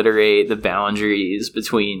obliterate the boundaries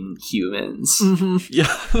between humans. Mm-hmm.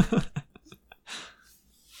 Yeah.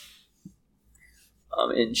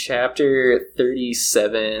 In chapter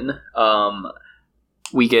 37,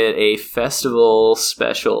 we get a festival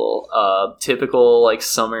special. Typical like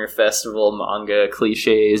summer festival manga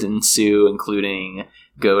cliches ensue, including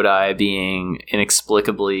Godai being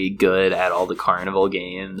inexplicably good at all the carnival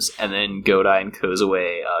games, and then Godai and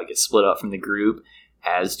Kozue get split up from the group,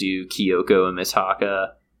 as do Kyoko and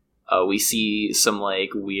Mitaka. We see some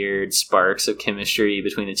like weird sparks of chemistry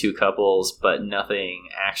between the two couples, but nothing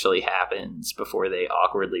actually happens before they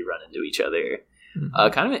awkwardly run into each other.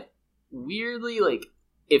 Mm-hmm. Kind of weirdly, like,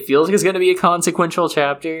 it feels like it's going to be a consequential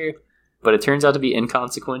chapter, but it turns out to be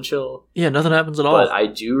inconsequential. Yeah, nothing happens at all. But I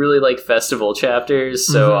do really like festival chapters,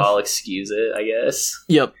 so I'll excuse it, I guess.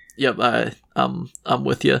 Yep. I'm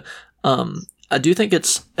with you. I do think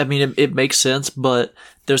it makes sense, but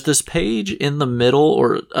there's this page in the middle,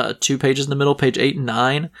 or 2 pages in the middle, page 8 and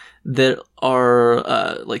 9, that are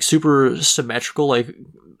like super symmetrical, like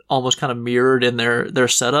almost kind of mirrored in their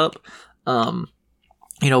setup. You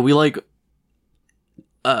know, we like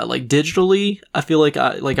digitally, I feel like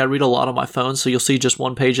I read a lot on my phone, so you'll see just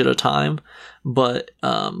one page at a time. But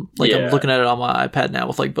I'm looking at it on my iPad now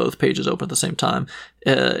with like both pages open at the same time.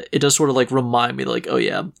 It does sort of like remind me, like, oh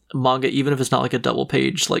yeah, manga, even if it's not like a double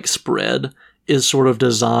page like spread, is sort of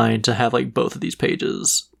designed to have like both of these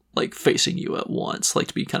pages like facing you at once, like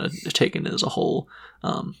to be kind of taken as a whole.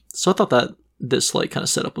 So I thought that this like kind of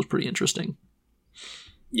setup was pretty interesting.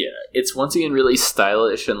 Yeah, it's once again really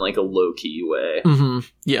stylish in like a low-key way. Mm-hmm.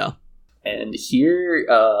 Yeah. And here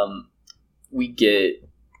we get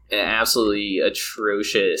an absolutely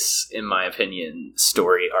atrocious, in my opinion,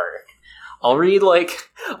 story arc. I'll read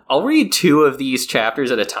 2 of these chapters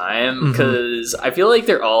at a time, because I feel like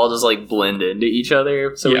they're all just like blend into each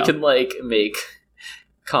other, so we can like make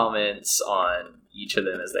comments on each of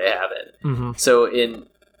them as they happen. So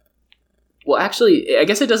well, actually, I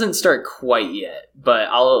guess it doesn't start quite yet, but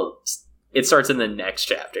it starts in the next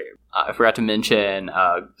chapter. I forgot to mention,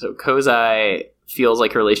 so Kozai feels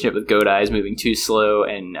like her relationship with Godai is moving too slow,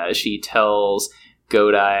 and she tells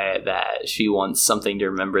Godai that she wants something to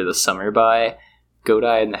remember the summer by.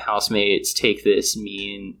 Godai and the housemates take this to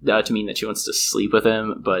mean that she wants to sleep with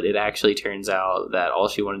him, but it actually turns out that all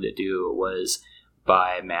she wanted to do was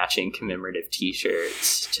buy matching commemorative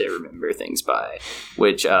t-shirts to remember things by,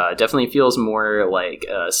 which definitely feels more like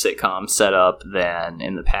a sitcom setup than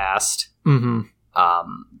in the past. But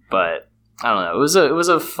I don't know, it was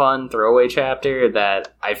a fun throwaway chapter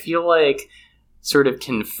that I feel like sort of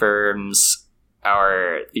confirms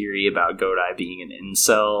our theory about Godai being an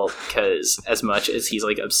incel, because as much as he's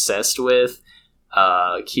like obsessed with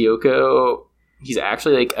Kyoko, he's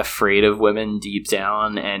actually like afraid of women deep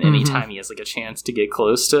down, and anytime he has like a chance to get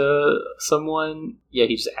close to someone,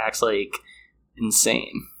 he just acts like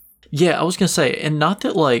insane. Yeah, I was gonna say, and not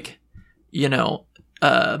that like, you know,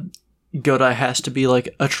 Godai has to be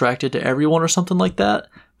like attracted to everyone or something like that,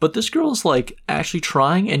 but this girl's like actually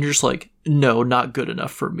trying, and you're just like, no, not good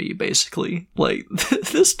enough for me, basically. Like,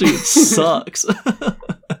 this dude sucks.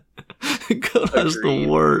 Godai's the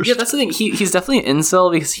worst. Yeah, that's the thing. He's definitely an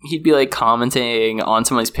incel, because he'd be like commenting on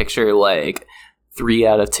somebody's picture like 3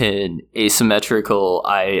 out of 10 asymmetrical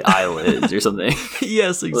eyelids or something.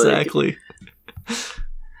 Yes, exactly.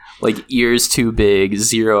 Like ears too big,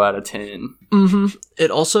 0 out of 10. Mm-hmm.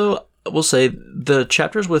 It also, I will say, the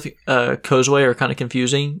chapters with Kozue are kind of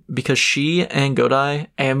confusing because she and Godai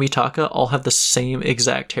and Mitaka all have the same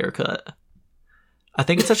exact haircut. I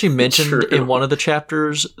think it's actually mentioned in one of the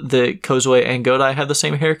chapters that Kozue and Godai have the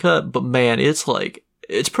same haircut, but man, it's like,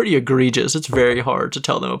 it's pretty egregious. It's very hard to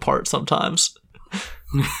tell them apart sometimes.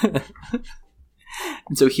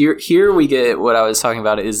 So here we get what I was talking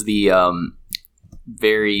about is the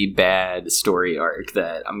very bad story arc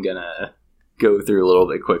that I'm gonna go through a little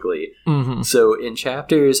bit quickly. Mm-hmm. So in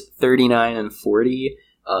chapters 39 and 40,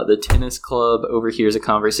 the tennis club overhears a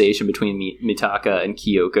conversation between Mitaka and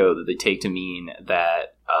Kyoko that they take to mean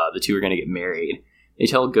that the two are going to get married. They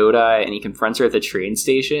tell Godai, and he confronts her at the train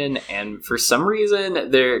station, and for some reason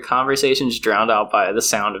their conversation's drowned out by the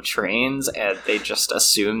sound of trains, and they just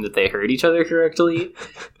assume that they heard each other correctly.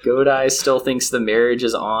 Godai still thinks the marriage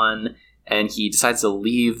is on, and he decides to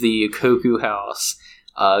leave the Ikkoku house.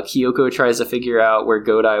 Kyoko tries to figure out where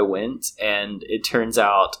Godai went, and it turns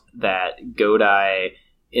out that Godai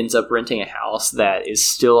ends up renting a house that is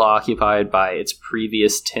still occupied by its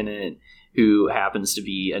previous tenant, who happens to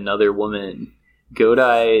be another woman.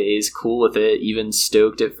 Godai is cool with it, even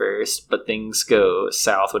stoked at first, but things go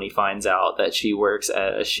south when he finds out that she works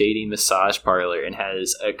at a shady massage parlor and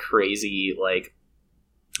has a crazy, like,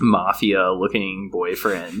 mafia-looking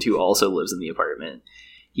boyfriend who also lives in the apartment.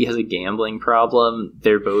 He has a gambling problem.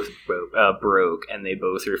 They're both broke, and they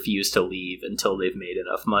both refuse to leave until they've made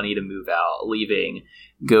enough money to move out, leaving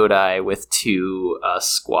Godai with 2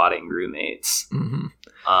 squatting roommates.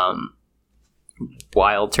 Mm-hmm.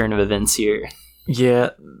 Wild turn of events here. Yeah,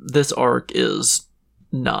 this arc is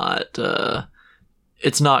not,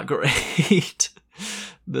 it's not great.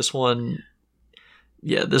 This one,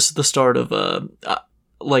 yeah, this is the start of,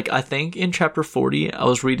 like, I think in chapter 40, I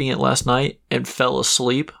was reading it last night and fell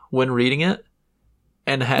asleep when reading it,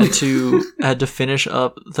 and had to finish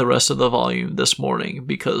up the rest of the volume this morning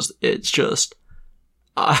because it's just,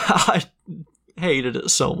 I hated it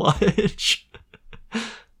so much.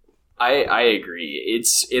 I agree.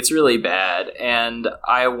 It's really bad, and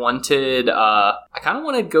I kind of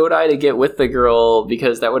wanted Godai to get with the girl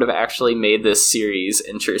because that would have actually made this series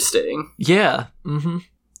interesting. Yeah. Mm-hmm.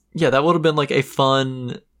 Yeah, that would have been like a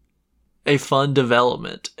fun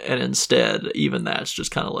development, and instead, even that's just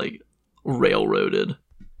kind of like railroaded.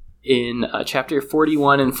 In chapter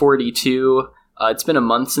 41 and 42, it's been a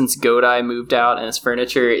month since Godai moved out, and his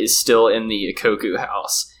furniture is still in the Ikkoku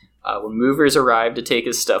house. When movers arrive to take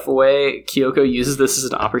his stuff away, Kyoko uses this as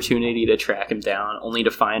an opportunity to track him down, only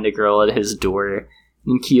to find a girl at his door.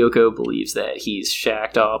 And Kyoko believes that he's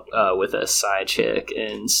shacked up with a side chick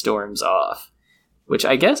and storms off. Which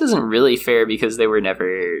I guess isn't really fair because they were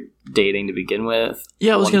never dating to begin with.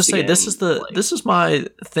 Yeah, I was going to say, this is my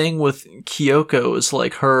thing with Kyoko, is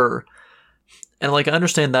like her, and like I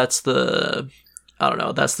understand that's the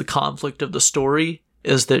conflict of the story,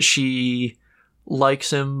 is that she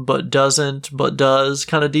likes him but doesn't but does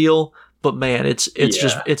kind of deal. But man, it's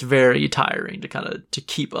just, it's very tiring to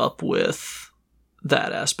keep up with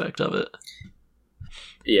that aspect of it.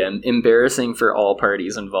 Yeah, embarrassing for all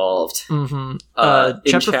parties involved. Mm-hmm.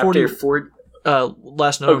 Chapter 40.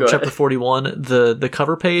 Last note, chapter 41, the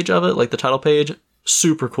cover page of it, like the title page,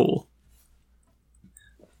 super cool.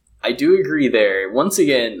 I do agree there. Once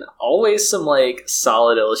again, always some like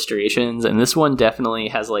solid illustrations, and this one definitely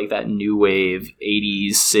has like that new wave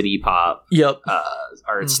 80s city pop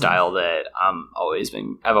art style that I've always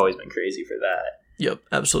been crazy for that. Yep,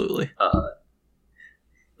 absolutely.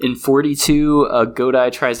 In 42,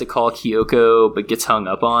 Godai tries to call Kyoko, but gets hung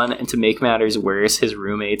up on, and to make matters worse, his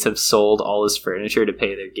roommates have sold all his furniture to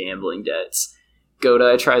pay their gambling debts.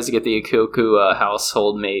 Godai tries to get the Ikkoku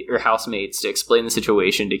housemates to explain the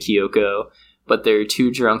situation to Kyoko, but they're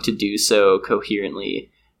too drunk to do so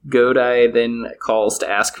coherently. Godai then calls to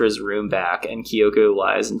ask for his room back, and Kyoko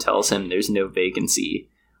lies and tells him there's no vacancy.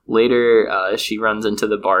 Later, she runs into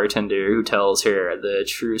the bartender who tells her the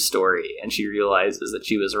true story, and she realizes that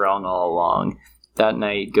she was wrong all along. That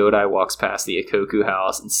night, Godai walks past the Ikkoku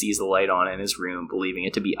house and sees the light on in his room, believing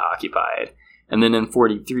it to be occupied. And then in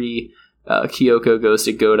 43, Kyoko goes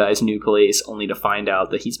to Godai's new place, only to find out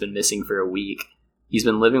that he's been missing for a week. He's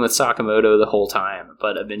been living with Sakamoto the whole time,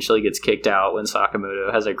 but eventually gets kicked out when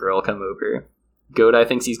Sakamoto has a girl come over. Godai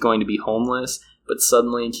thinks he's going to be homeless, but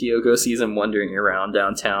suddenly Kyoko sees him wandering around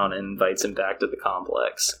downtown and invites him back to the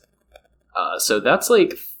complex. So that's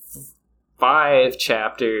like 5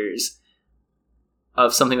 chapters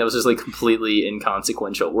of something that was just like completely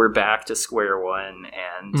inconsequential. We're back to square one,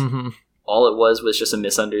 and all it was just a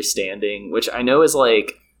misunderstanding, which I know is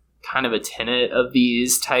like kind of a tenet of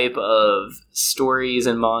these type of stories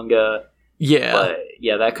in manga. Yeah. But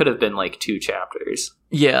yeah, that could have been like 2 chapters.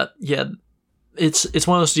 Yeah. It's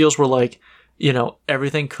one of those deals where, like, you know,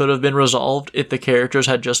 everything could have been resolved if the characters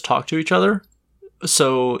had just talked to each other.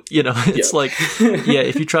 So, you know, it's like, yeah,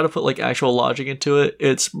 if you try to put like actual logic into it,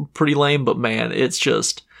 it's pretty lame. But man, it's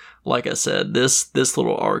just, like I said, this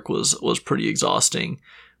little arc was pretty exhausting.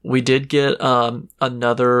 We did get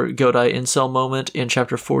another Godai incel moment in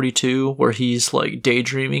chapter 42 where he's like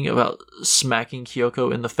daydreaming about smacking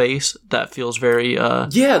Kyoko in the face. That feels very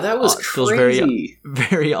that was crazy. Feels very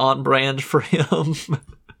very on brand for him.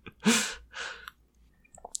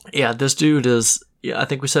 Yeah, this dude is. Yeah, I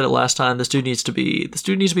think we said it last time. This dude needs to be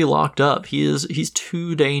locked up. He's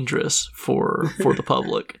too dangerous for the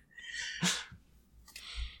public.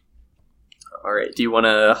 All right. Do you want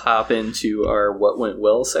to hop into our what went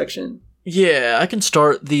well section? Yeah, I can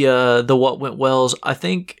start the what went wells. I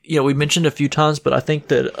think, you know, we mentioned a few times, but I think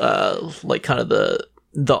that like kind of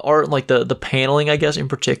the art, like the paneling, I guess in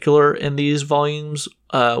particular in these volumes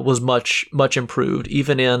was much improved.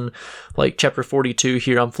 Even in like chapter 42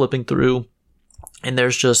 here, I'm flipping through. And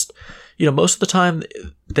there's just, you know, most of the time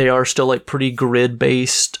they are still like pretty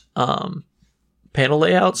grid-based panel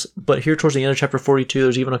layouts. But here towards the end of chapter 42,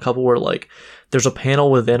 there's even a couple where like there's a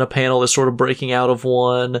panel within a panel that's sort of breaking out of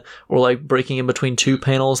one, or like breaking in between 2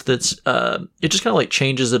 panels. That's it just kind of like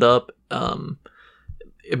changes it up.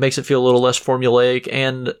 It makes it feel a little less formulaic,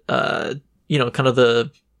 and you know, kind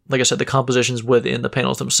of like I said, the compositions within the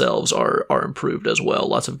panels themselves are improved as well.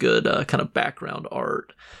 Lots of good kind of background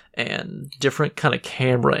art and different kind of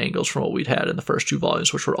camera angles from what we'd had in the first 2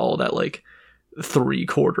 volumes, which were all that like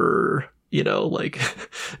 3/4, you know, like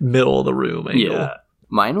middle of the room angle. Yeah,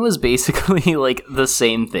 mine was basically like the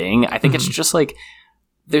same thing. I think it's just like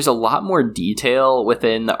there's a lot more detail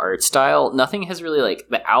within the art style. Nothing has really, like,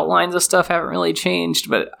 the outlines of stuff haven't really changed,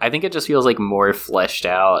 but I think it just feels like more fleshed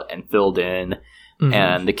out and filled in.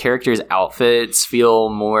 And the characters' outfits feel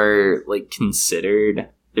more like considered.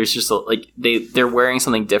 There's just like they're wearing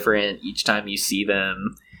something different each time you see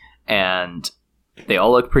them, and they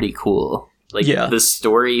all look pretty cool. Like, the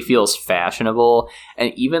story feels fashionable,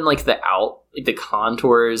 and even like the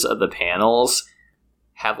contours of the panels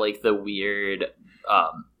have like the weird.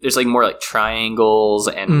 There's like more like triangles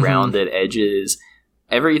and rounded edges.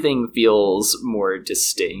 Everything feels more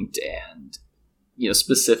distinct and, you know,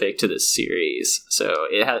 specific to this series. So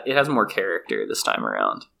it has more character this time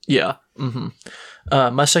around. Yeah.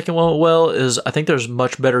 My second one, well, is I think there's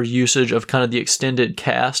much better usage of kind of the extended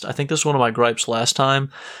cast. I think this was one of my gripes last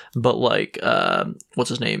time, but like, what's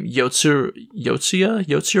his name? Yotsura,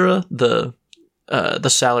 the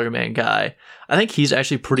salaryman guy. I think he's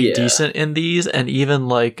actually pretty decent in these, and even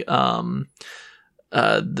like the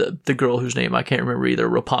girl whose name I can't remember either,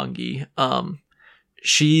 Roppongi.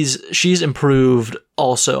 She's improved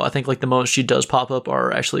also. I think like the moments she does pop up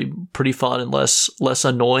are actually pretty fun and less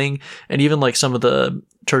annoying, and even like some of the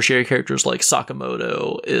tertiary characters like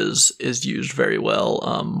Sakamoto is used very well,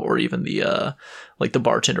 or even the like the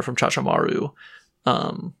bartender from Chachamaru.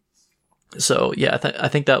 So yeah, I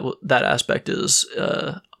think that aspect is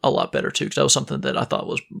a lot better too, because that was something that I thought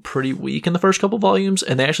was pretty weak in the first couple volumes,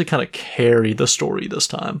 and they actually kind of carry the story this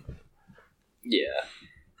time. Yeah.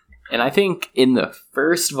 And I think in the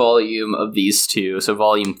first volume of these 2, so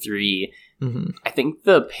volume 3, I think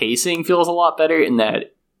the pacing feels a lot better in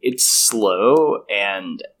that it's slow,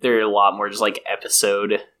 and there are a lot more just like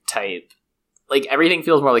episode type. Like, everything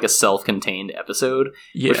feels more like a self-contained episode,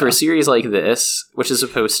 which for a series like this, which is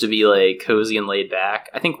supposed to be like cozy and laid back,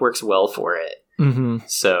 I think works well for it.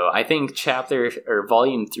 So I think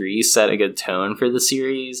volume 3 set a good tone for the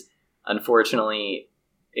series. Unfortunately,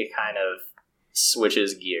 it kind of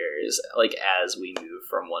switches gears like as we move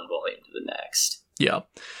from one volume to the next.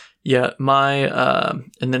 My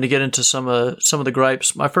and then to get into some of the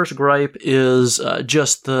gripes, my first gripe is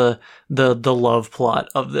just the love plot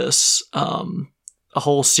of this a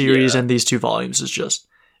whole series, and these 2 volumes is just,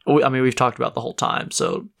 I mean, we've talked about the whole time,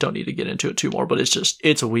 so don't need to get into it too more, but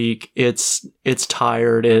it's weak, it's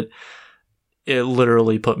tired, it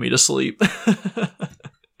literally put me to sleep.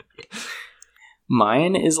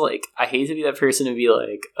 Mine is like, I hate to be that person to be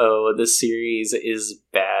like, oh, this series is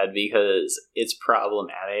bad because it's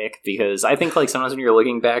problematic. Because I think like sometimes when you're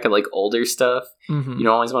looking back at like older stuff, you don't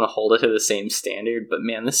always want to hold it to the same standard. But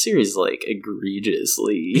man, this series is like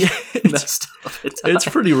egregiously messed up. It's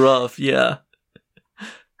pretty rough, yeah.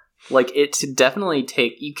 Like it to definitely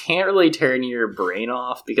you can't really turn your brain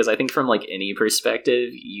off, because I think from like any perspective,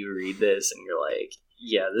 you read this and you're like,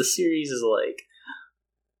 yeah, this series is like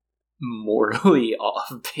morally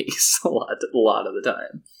off base a lot of the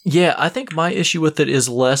time. Yeah, I think my issue with it is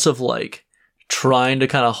less of like trying to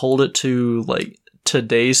kind of hold it to like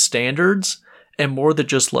today's standards, and more that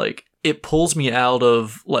just like it pulls me out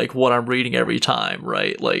of like what I'm reading every time,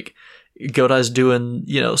 right? Like Godai's doing,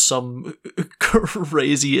 some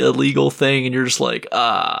crazy illegal thing, and you're just like,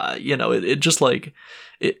 it just like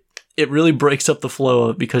it really breaks up the flow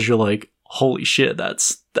of it, because you're like, holy shit,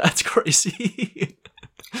 that's crazy.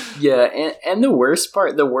 Yeah, and the worst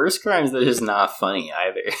crime is that it's not funny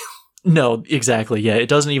either. No, exactly. Yeah, it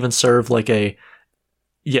doesn't even serve like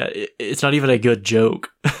it's not even a good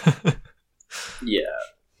joke. Yeah.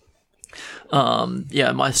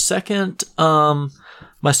 Yeah, my second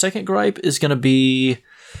gripe is going to be,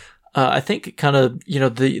 I think kind of,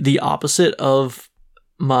 the opposite of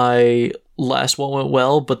my last one went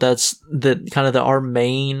well, but that's our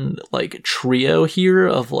main like trio here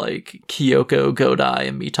of like Kyoko, Godai,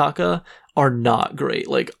 and Mitaka are not great.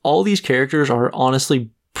 Like all these characters are honestly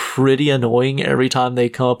pretty annoying every time they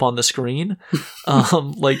come up on the screen.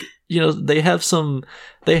 Like, they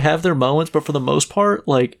have their moments, but for the most part,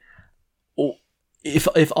 like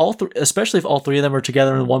if all three, especially if all three of them are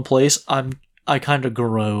together in one place, I kind of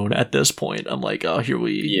groan at this point. I'm like, oh, here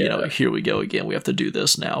we go again. We have to do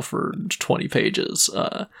this now for 20 pages,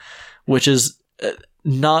 which is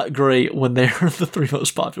not great when they're the three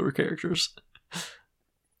most popular characters.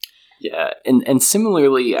 Yeah, and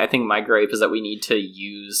similarly, I think my gripe is that we need to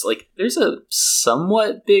use, like, there's a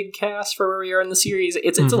somewhat big cast for where we are in the series.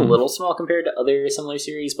 It's a little small compared to other similar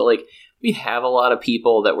series, but, like, we have a lot of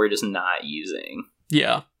people that we're just not using.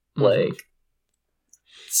 Yeah. Like,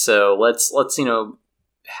 so let's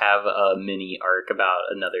have a mini arc about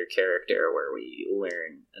another character where we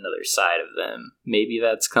learn another side of them. Maybe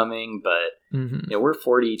that's coming, but we're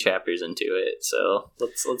 40 chapters into it, so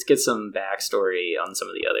let's get some backstory on some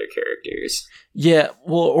of the other characters. Yeah,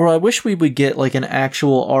 well, or I wish we would get like an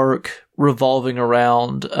actual arc revolving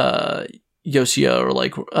around Yoshia or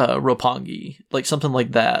like Roppongi, like something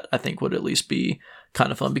like that. I think would at least be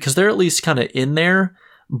kind of fun, because they're at least kind of in there.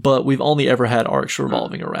 But we've only ever had arcs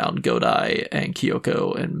revolving around Godai and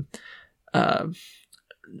Kyoko, and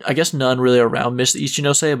I guess none really around Miss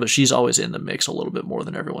Ichinose, but she's always in the mix a little bit more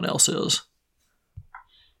than everyone else is.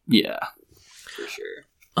 Yeah, for sure.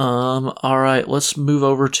 All right, let's move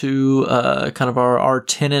over to kind of our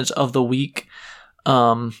tenet of the week.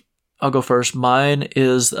 I'll go first. Mine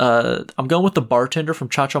is I'm going with the bartender from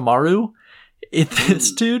Chachomaru.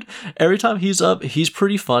 This dude, every time he's up, he's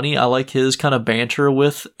pretty funny. I like his kind of banter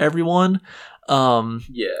with everyone.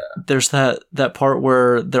 There's that part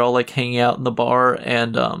where they're all like hanging out in the bar,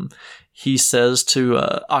 and he says to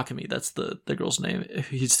Akemi, that's the girl's name,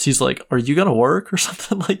 he's like, "Are you gonna work?" or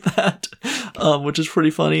something like that, which is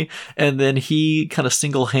pretty funny. And then he kind of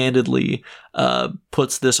single-handedly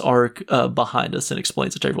puts this arc behind us and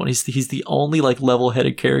explains it to everyone. He's the only like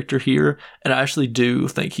level-headed character here, and I actually do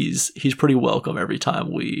think he's pretty welcome every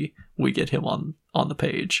time we get him on the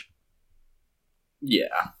page. Yeah.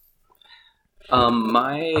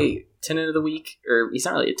 My tenet of the week, or he's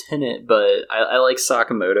not really a tenet, but I like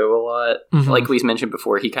Sakamoto a lot. Like we mentioned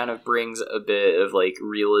before, he kind of brings a bit of like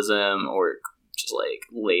realism or just like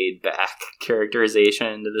laid back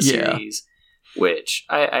characterization to the series, which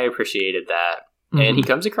I appreciated that. And he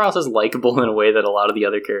comes across as likable in a way that a lot of the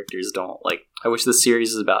other characters don't. Like, I wish the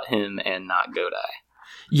series is about him and not Godai.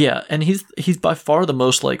 Yeah, and he's by far the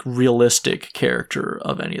most like realistic character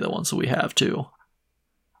of any of the ones that we have too.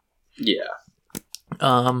 Yeah.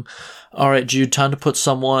 All right, Jude, time to put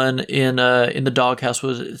someone in the doghouse.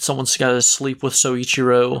 Someone's got to sleep with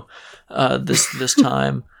Soichiro this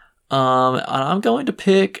time. I'm going to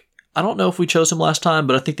pick, I don't know if we chose him last time,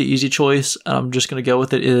 but I think the easy choice, I'm just going to go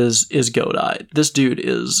with it, is Godai. This dude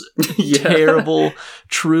is terrible,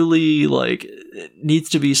 truly like needs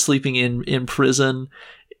to be sleeping in prison.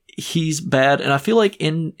 He's bad, and I feel like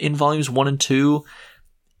in volumes 1 and 2,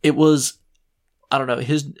 it was, I don't know,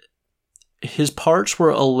 his parts were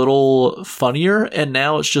a little funnier, and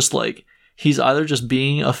now it's just like he's either just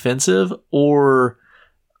being offensive or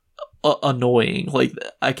annoying. Like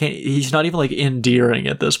I can't. He's not even like endearing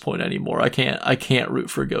at this point anymore. I can't root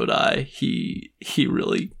for Godai. He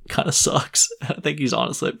really kind of sucks. I think he's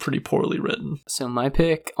honestly like, pretty poorly written. So my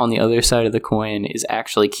pick on the other side of the coin is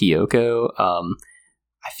actually Kyoko.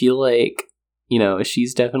 I feel like, you know,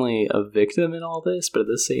 she's definitely a victim in all this, but at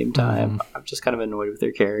the same time, I'm just kind of annoyed with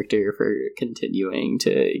her character for continuing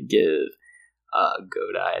to give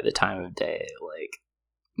Godai the time of day. Like,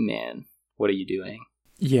 man, what are you doing?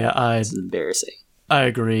 Yeah, this is embarrassing. I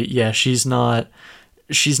agree. Yeah, she's not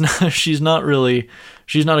a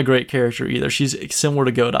great character either. She's similar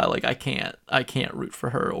to Godai. Like I can't root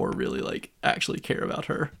for her or really like actually care about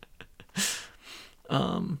her.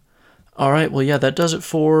 All right, well, yeah, that does it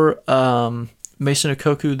for Maison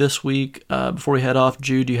Ikkoku this week. Before we head off,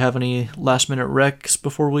 Jude, do you have any last minute recs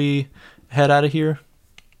before we head out of here?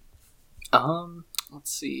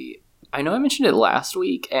 Let's see. I know I mentioned it last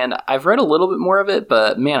week, and I've read a little bit more of it,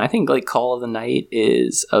 but man, I think like Call of the Night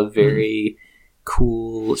is a very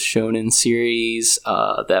cool shonen series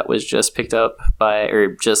that was just picked up by,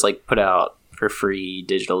 or just like put out for free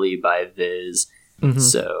digitally by Viz.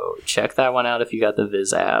 So check that one out if you got the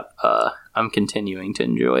Viz app. I'm continuing to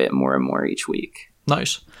enjoy it more and more each week.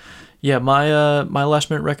 Nice. Yeah, my last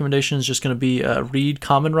minute recommendation is just going to be read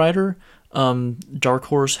Kamen Rider. Dark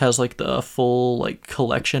Horse has like the full like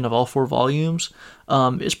collection of all 4 volumes.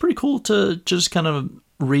 It's pretty cool to just kind of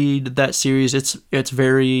read that series. It's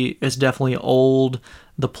definitely old.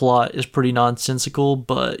 The plot is pretty nonsensical,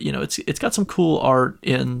 but you know it's got some cool art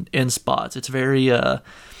in spots. It's very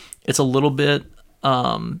it's a little bit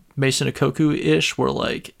Maison Ikkoku-ish, where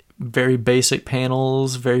like very basic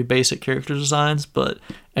panels, very basic character designs, but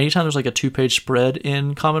anytime there's like a 2-page spread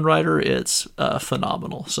in Kamen Rider, it's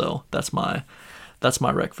phenomenal. So that's my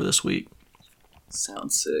rec for this week.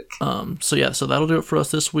 Sounds sick. So that'll do it for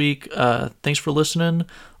us this week. Thanks for listening.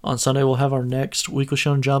 On Sunday we'll have our next Weekly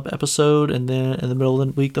Shonen Jump episode, and then in the middle of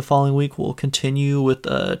the week, the following week, we'll continue with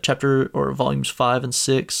chapter or volumes 5 and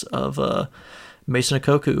 6 of Maison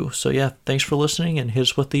Ikkoku. So yeah, thanks for listening, and hit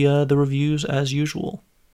us with the reviews as usual.